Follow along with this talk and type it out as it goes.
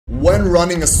When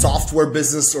running a software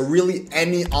business or really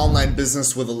any online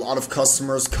business with a lot of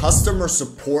customers, customer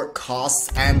support costs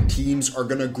and teams are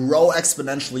going to grow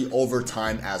exponentially over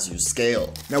time as you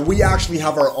scale. Now, we actually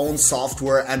have our own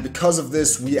software, and because of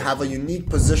this, we have a unique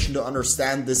position to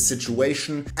understand this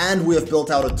situation, and we have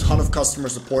built out a ton of customer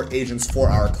support agents for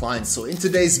our clients. So in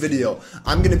today's video,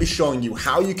 I'm going to be showing you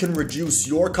how you can reduce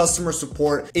your customer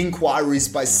support inquiries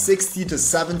by 60 to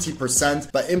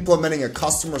 70% by implementing a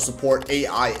customer support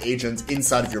AI agent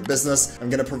inside of your business. I'm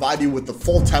going to provide you with the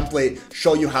full template,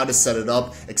 show you how to set it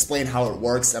up, explain how it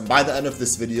works, and by the end of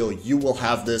this video, you will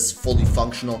have this fully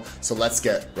functional. So let's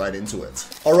get right into it.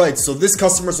 All right, so this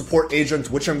customer support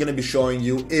agent, which I'm going to be showing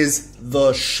you, is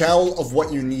the shell of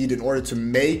what you need in order to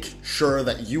make sure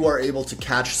that you are able to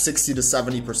catch 60 to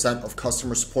 70% of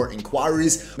customer support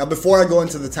inquiries. Now, before I go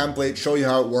into the template, show you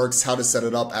how it works, how to set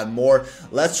it up, and more,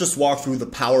 let's just walk through the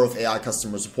power of AI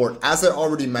customer support. As I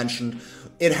already mentioned,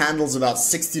 it handles about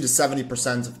 60 to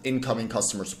 70% of incoming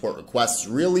customer support requests.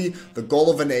 Really, the goal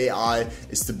of an AI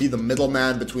is to be the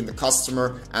middleman between the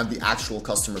customer and the actual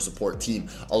customer support team.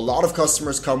 A lot of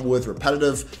customers come with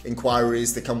repetitive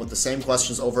inquiries. They come with the same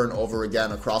questions over and over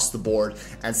again across the board,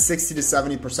 and 60 to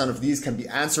 70% of these can be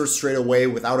answered straight away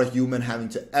without a human having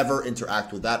to ever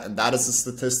interact with that. And that is a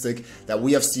statistic that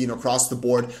we have seen across the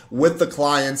board with the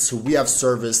clients who we have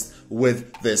serviced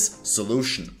with this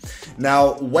solution.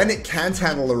 Now, when it can't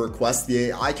handle a request, the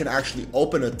AI can actually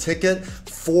open a ticket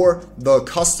for the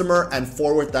customer and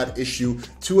forward that issue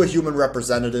to a human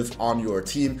representative on your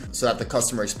team so that the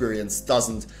customer experience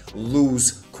doesn't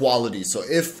lose quality. So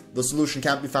if the solution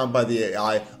can't be found by the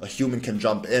AI, a human can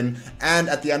jump in, and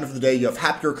at the end of the day, you have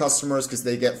happier customers because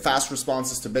they get fast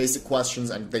responses to basic questions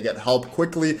and they get help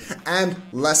quickly, and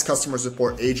less customer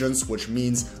support agents, which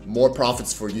means more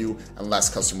profits for you and less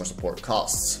customer support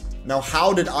costs. Now,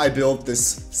 how did I build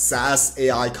this SaaS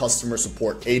AI customer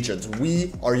support agent?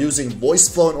 We are using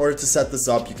voiceflow in order to set this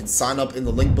up. You can sign up in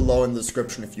the link below in the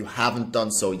description if you haven't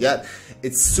done so yet.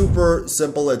 It's super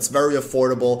simple, it's very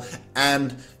affordable,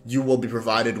 and you will be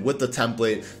provided with the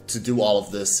template to do all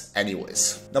of this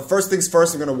anyways. Now, first things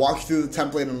first, I'm going to walk you through the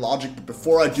template and logic, but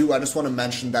before I do, I just want to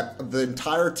mention that the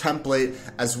entire template,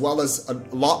 as well as a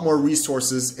lot more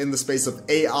resources in the space of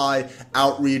AI,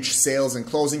 outreach, sales, and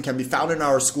closing, can be found in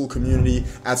our school community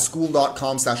at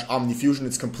school.com/omnifusion.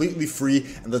 It's completely free,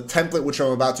 and the template which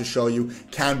I'm about to show you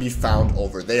can be found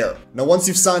over there. Now, once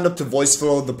you've signed up to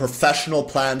voiceflow, the professional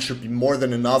plan should be more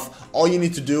than enough. All you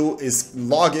need to do is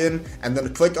log in and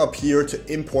then click up here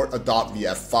to import a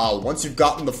 .vf file. Once you've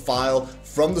gotten the file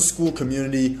from the school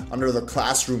community under the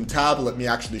classroom tab, let me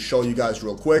actually show you guys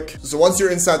real quick. So once you're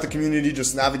inside the community,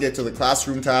 just navigate to the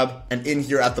classroom tab, and in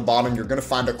here at the bottom, you're gonna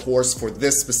find a course for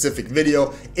this specific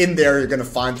video. In there, you're gonna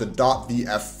find the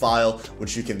 .vf file,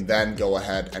 which you can then go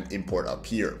ahead and import up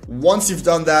here. Once you've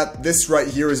done that, this right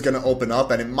here is gonna open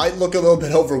up, and it might look a little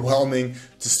bit overwhelming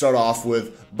to start off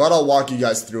with, but I'll walk you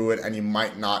guys through it, and you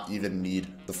might not even need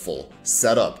the full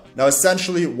setup. Now,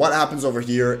 essentially what happens over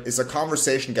here is a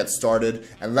conversation gets started,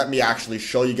 and let me actually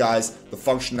show you guys the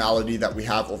functionality that we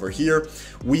have over here.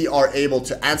 We are able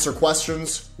to answer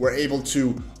questions, we're able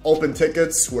to open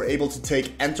tickets, we're able to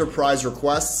take enterprise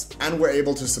requests, and we're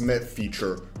able to submit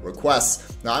feature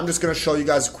requests. Now, I'm just going to show you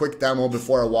guys a quick demo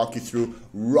before I walk you through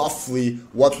roughly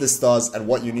what this does and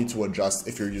what you need to adjust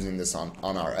if you're using this on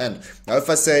our end. Now, if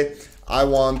I say I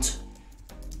want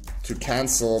to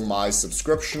cancel my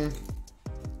subscription,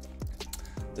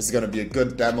 this is going to be a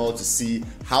good demo to see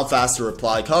how fast a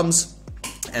reply comes,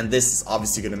 and this is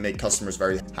obviously going to make customers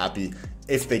very happy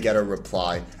if they get a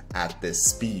reply at this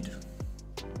speed.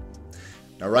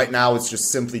 Now, right now, it's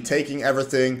just simply taking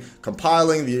everything,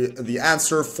 compiling the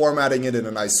answer, formatting it in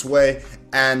a nice way,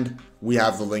 and we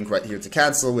have the link right here to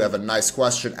cancel. We have a nice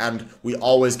question, and we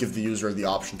always give the user the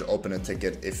option to open a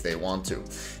ticket if they want to.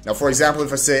 Now, for example,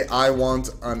 if I say I want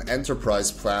an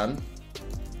enterprise plan,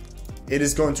 it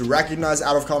is going to recognize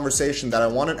out of conversation that I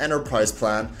want an enterprise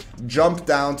plan, jump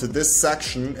down to this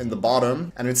section in the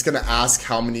bottom, and it's going to ask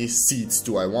how many seats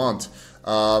do I want.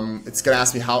 It's going to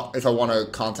ask me if I want to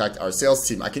contact our sales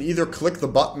team. I can either click the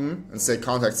button and say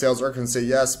contact sales, or I can say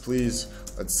yes, please,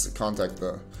 let's contact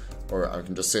or I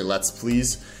can just say let's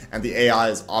please, and the AI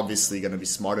is obviously going to be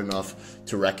smart enough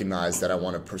to recognize that I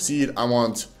want to proceed. I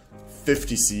want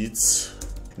 50 seats.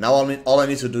 Now all I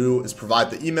need to do is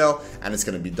provide the email, and it's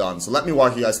going to be done. So let me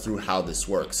walk you guys through how this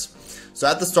works. So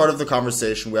at the start of the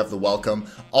conversation, we have the welcome.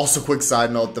 Also, quick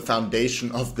side note, the foundation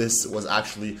of this was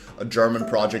actually a German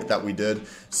project that we did.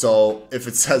 So if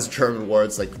it says German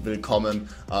words like willkommen,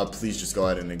 please just go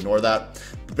ahead and ignore that.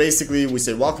 But basically, we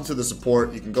say welcome to the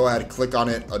support. You can go ahead and click on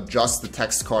it, adjust the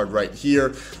text card right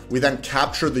here. We then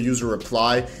capture the user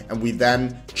reply and we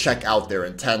then check out their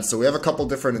intent. So we have a couple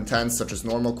different intents such as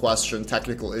normal question,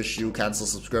 technical issue, cancel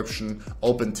subscription,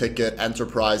 open ticket,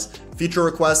 enterprise, feature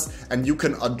request, and you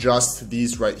can adjust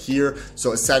these right here.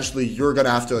 So essentially you're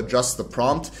gonna have to adjust the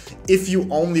prompt. If you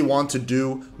only want to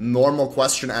do normal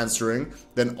question answering,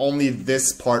 then only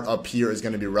this part up here is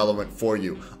gonna be relevant for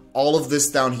you. All of this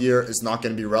down here is not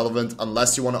going to be relevant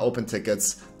unless you want to open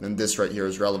tickets. Then this right here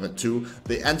is relevant too.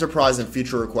 The enterprise and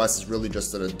feature request is really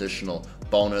just an additional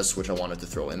bonus, which I wanted to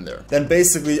throw in there. Then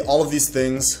basically all of these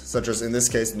things, such as in this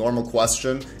case, normal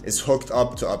question, is hooked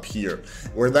up to up here.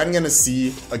 We're then going to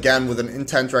see, again, with an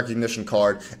intent recognition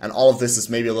card, and all of this is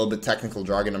maybe a little bit technical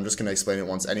jargon. I'm just going to explain it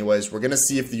once anyways. We're going to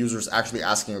see if the user is actually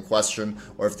asking a question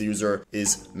or if the user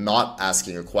is not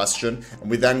asking a question.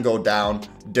 And we then go down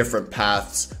different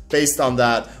paths. Based on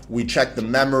that, we check the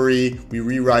memory, we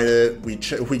rewrite it,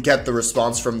 we get the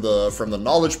response from the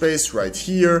knowledge base right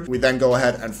here. We then go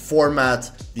ahead and format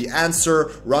the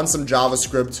answer, run some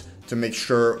JavaScript to make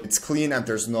sure it's clean and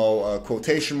there's no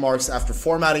quotation marks after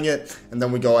formatting it, and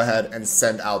then we go ahead and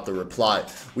send out the reply.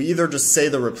 We either just say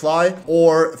the reply,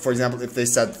 or for example, if they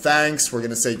said thanks, we're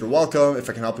gonna say you're welcome. If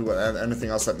I can help you with anything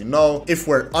else, let me know. If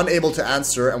we're unable to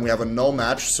answer and we have a no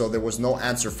match, so there was no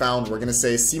answer found, we're gonna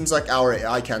say, seems like our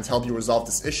AI can't help you resolve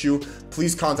this issue.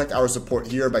 Please contact our support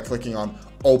here by clicking on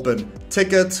open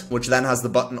ticket, which then has the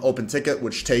button open ticket,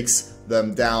 which takes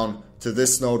them down to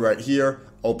this node right here,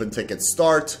 open ticket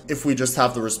start. If we just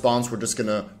have the response, we're just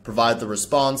gonna provide the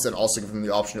response and also give them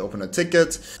the option to open a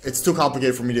ticket. It's too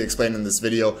complicated for me to explain in this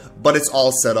video, but it's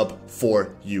all set up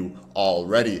for you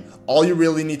already. All you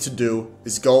really need to do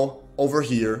is go over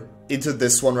here into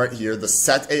this one right here, the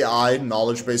set AI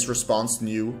knowledge base response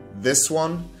new, this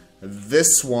one,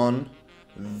 this one,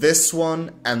 this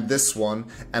one, and this one,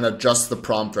 and adjust the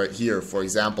prompt right here. For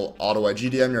example, auto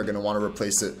IGDM, you're gonna wanna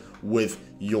replace it with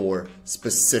your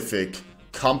specific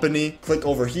company. Click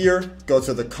over here, go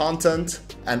to the content,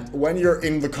 and when you're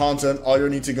in the content, all you're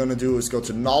gonna do is go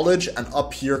to knowledge, and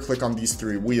up here click on these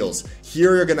three wheels.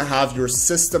 Here you're gonna have your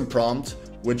system prompt,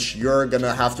 which you're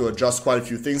gonna have to adjust quite a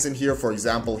few things in here. For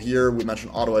example, here we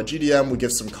mentioned auto IGDM, we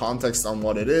give some context on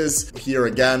what it is. Here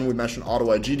again, we mentioned auto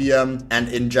IGDM, and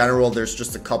in general, there's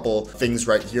just a couple things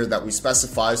right here that we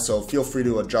specify, so feel free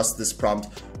to adjust this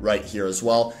prompt right here as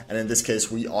well. And in this case,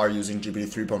 we are using GPT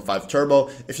 3.5 Turbo.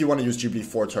 If you want to use GPT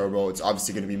 4 Turbo, it's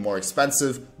obviously going to be more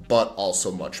expensive, but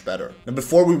also much better. And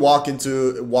before we walk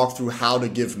through how to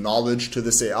give knowledge to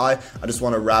this AI, I just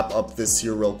want to wrap up this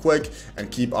here real quick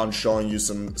and keep on showing you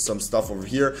some stuff over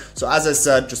here. So as I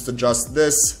said, just adjust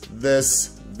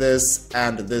this,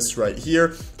 and this right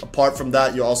here. Apart from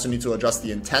that, you also need to adjust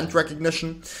the intent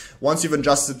recognition. Once you've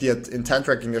adjusted the intent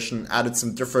recognition, added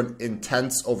some different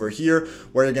intents over here,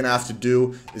 what you're gonna have to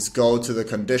do is go to the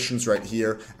conditions right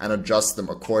here and adjust them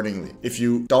accordingly. If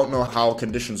you don't know how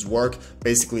conditions work,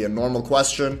 basically a normal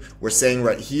question, we're saying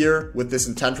right here with this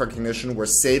intent recognition, we're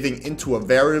saving into a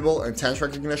variable intent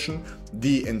recognition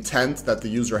the intent that the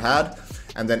user had.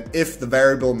 And then if the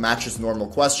variable matches normal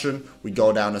question, we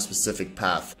go down a specific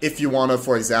path. If you want to,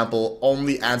 for example,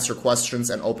 only answer questions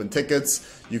and open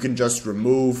tickets, you can just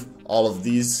remove all of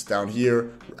these down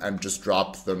here and just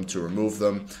drop them to remove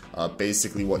them.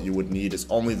 Basically what you would need is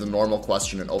only the normal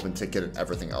question and open ticket, and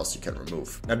everything else you can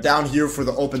remove. Now down here for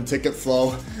the open ticket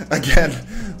flow, again,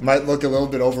 might look a little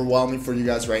bit overwhelming for you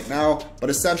guys right now, but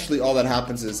essentially all that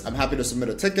happens is I'm happy to submit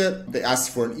a ticket. They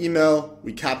ask for an email,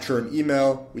 we capture an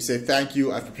email, we say thank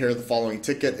you, I've prepared the following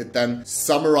ticket. It then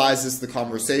summarizes the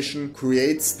conversation,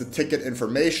 creates the ticket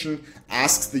information,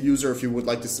 asks the user if he would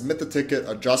like to submit the ticket,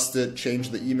 adjust it, change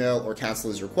the email, or cancel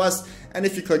his request. And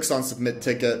if he clicks on submit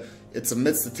ticket, it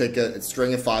submits the ticket, it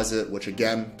stringifies it, which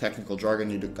again, technical jargon,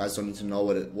 you guys don't need to know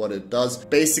what it does.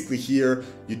 Basically here,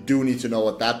 you do need to know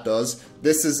what that does.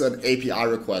 This is an API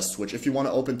request, which if you want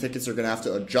to open tickets, you're going to have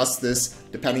to adjust this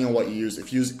depending on what you use.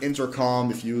 If you use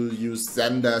Intercom, if you use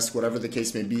Zendesk, whatever the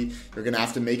case may be, you're going to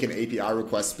have to make an API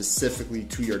request specifically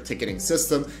to your ticketing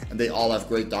system, and they all have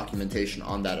great documentation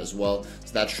on that as well.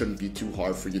 So that shouldn't be too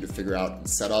hard for you to figure out and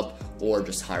set up, or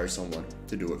just hire someone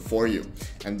to do it for you.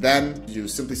 And then you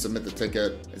simply submit the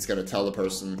ticket. It's going to tell the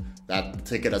person that the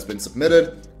ticket has been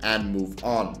submitted and move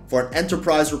on. For an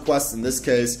enterprise request, in this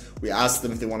case, we ask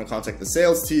them if they want to contact the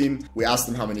sales team. We ask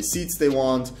them how many seats they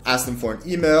want, ask them for an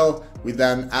email. We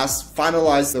then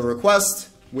finalize the request,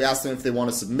 We ask them if they want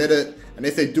to submit it. And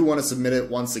if they do want to submit it,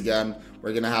 once again,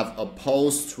 we're going to have a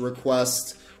post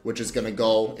request, which is going to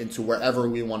go into wherever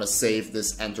we want to save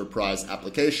this enterprise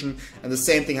application. And the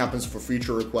same thing happens for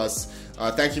feature requests.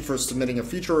 Thank you for submitting a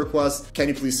feature request. Can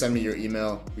you please send me your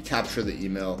email? We capture the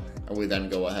email and we then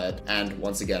go ahead and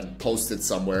once again post it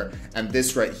somewhere. And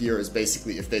this right here is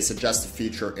basically if they suggest a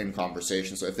feature in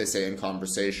conversation. So if they say in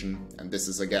conversation, and this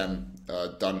is again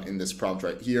done in this prompt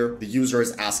right here, the user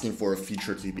is asking for a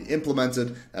feature to be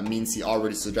implemented. That means he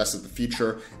already suggested the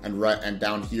feature, and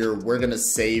down here we're going to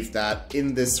save that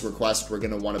in this request. We're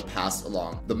going to want to pass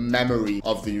along the memory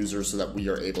of the user so that we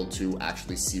are able to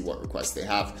actually see what requests they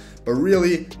have. But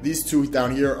really, these two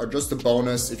down here are just a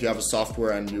bonus. If you have a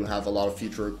software and you have a lot of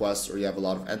feature requests or you have a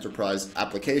lot of enterprise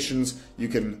applications, you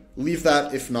can leave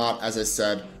that. If not, as I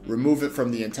said, remove it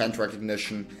from the intent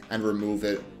recognition and remove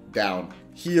it down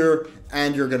here,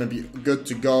 and you're going to be good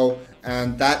to go.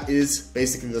 And that is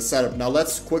basically the setup. Now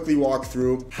let's quickly walk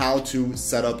through how to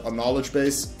set up a knowledge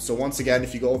base. So once again,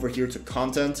 if you go over here to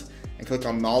content and click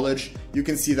on knowledge, you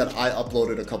can see that I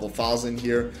uploaded a couple files in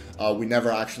here. We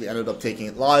never actually ended up taking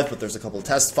it live, but there's a couple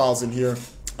test files in here.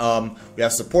 We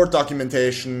have support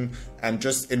documentation and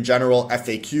just in general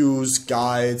FAQs,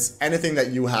 guides, anything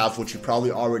that you have, which you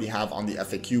probably already have on the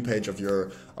FAQ page of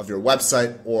your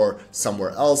website or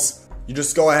somewhere else. You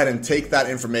just go ahead and take that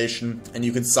information and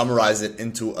you can summarize it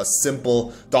into a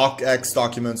simple docx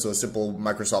document, so a simple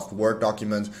Microsoft Word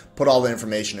document. Put all the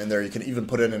information in there. You can even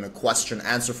put it in a question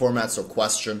answer format. So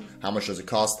question, how much does it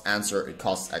cost? Answer, it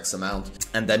costs X amount.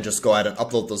 And then just go ahead and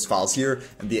upload those files here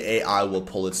and the AI will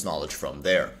pull its knowledge from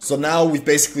there. So now we've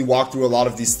basically walked through a lot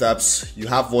of these steps. You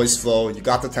have voiceflow, you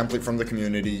got the template from the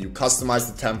community, you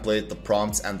customized the template, the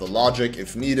prompts and the logic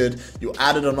if needed. You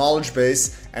added a knowledge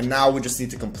base, and now we just need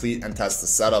to complete and test the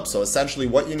setup. So essentially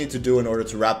what you need to do in order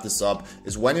to wrap this up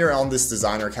is when you're on this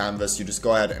designer canvas, you just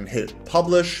go ahead and hit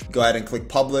publish. Go ahead and click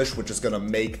publish, which is going to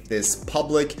make this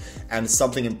public. And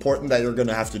something important that you're going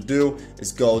to have to do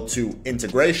is go to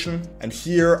integration, and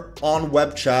here on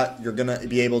web chat you're going to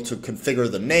be able to configure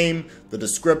the name, the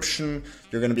description.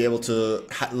 You're going to be able to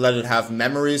let it have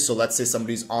memory. So let's say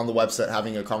somebody's on the website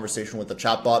having a conversation with the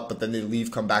chatbot, but then they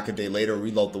leave, come back a day later,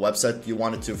 reload the website. You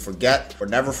want it to forget or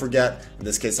never forget. In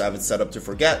this case, I have it set up to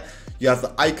forget. You have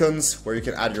the icons where you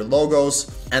can add your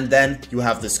logos, and then you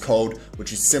have this code,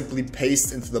 which you simply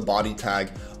paste into the body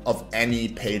tag of any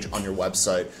page on your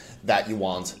website that you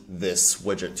want this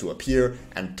widget to appear,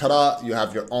 and ta-da, you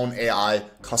have your own AI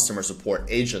customer support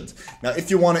agent. Now, if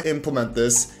you want to implement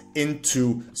this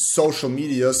into social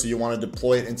media, so you want to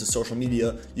deploy it into social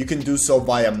media, you can do so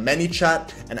via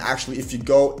ManyChat. And actually, if you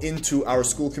go into our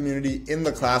school community in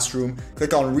the classroom,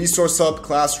 click on Resource Hub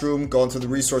Classroom, go into the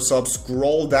Resource Hub,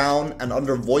 scroll down, and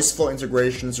under voiceflow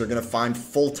integrations, you're going to find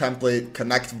full template,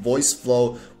 connect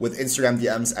voiceflow with Instagram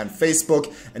DMs and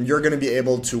Facebook, and you're going to be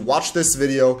able to watch this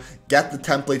video, get the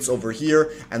templates over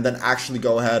here, and then actually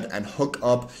go ahead and hook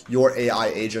up your AI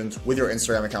agent with your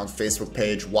Instagram account, Facebook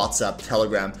page, WhatsApp,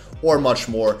 Telegram, or much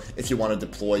more if you want to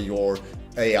deploy your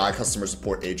AI customer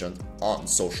support agent on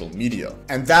social media.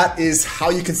 And that is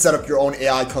how you can set up your own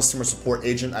AI customer support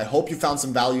agent. I hope you found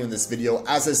some value in this video.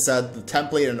 As I said, the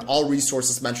template and all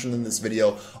resources mentioned in this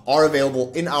video are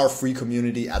available in our free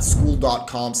community at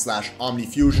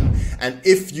school.com/omnifusion. And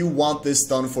if you want this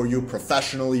done for you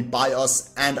professionally by us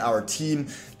and our team,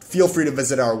 feel free to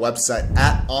visit our website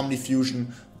at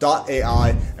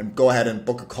omnifusion.ai and go ahead and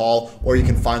book a call, or you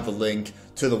can find the link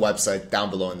to the website down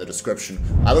below in the description.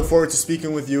 I look forward to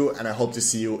speaking with you, and I hope to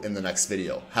see you in the next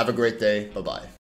video. Have a great day. Bye-bye.